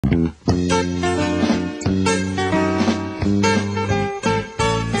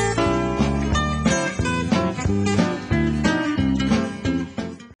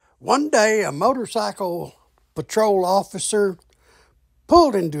One day, a motorcycle patrol officer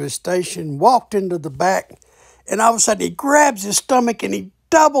pulled into his station, walked into the back, and all of a sudden he grabs his stomach and he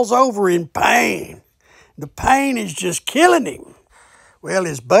doubles over in pain. The pain is just killing him. Well,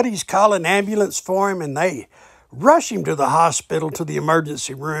 his buddies call an ambulance for him, and they rush him to the hospital, to the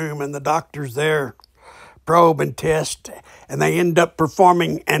emergency room, and the doctors there probe and test, and they end up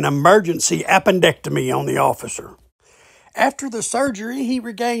performing an emergency appendectomy on the officer. After the surgery, he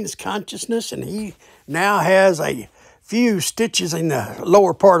regains consciousness, and he now has a few stitches in the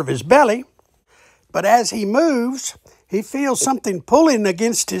lower part of his belly. But as he moves, he feels something pulling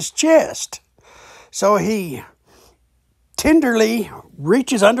against his chest. So he tenderly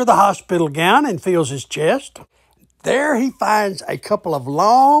reaches under the hospital gown and feels his chest. There he finds a couple of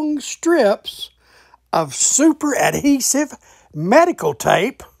long strips of super adhesive medical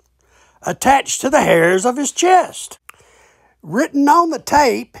tape attached to the hairs of his chest. Written on the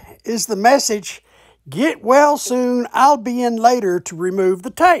tape is the message, "Get well soon, I'll be in later to remove the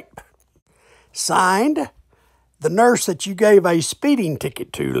tape." Signed, the nurse that you gave a speeding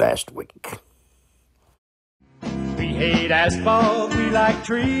ticket to last week. We hate asphalt, we like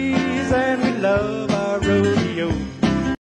trees, and we love our rodeo.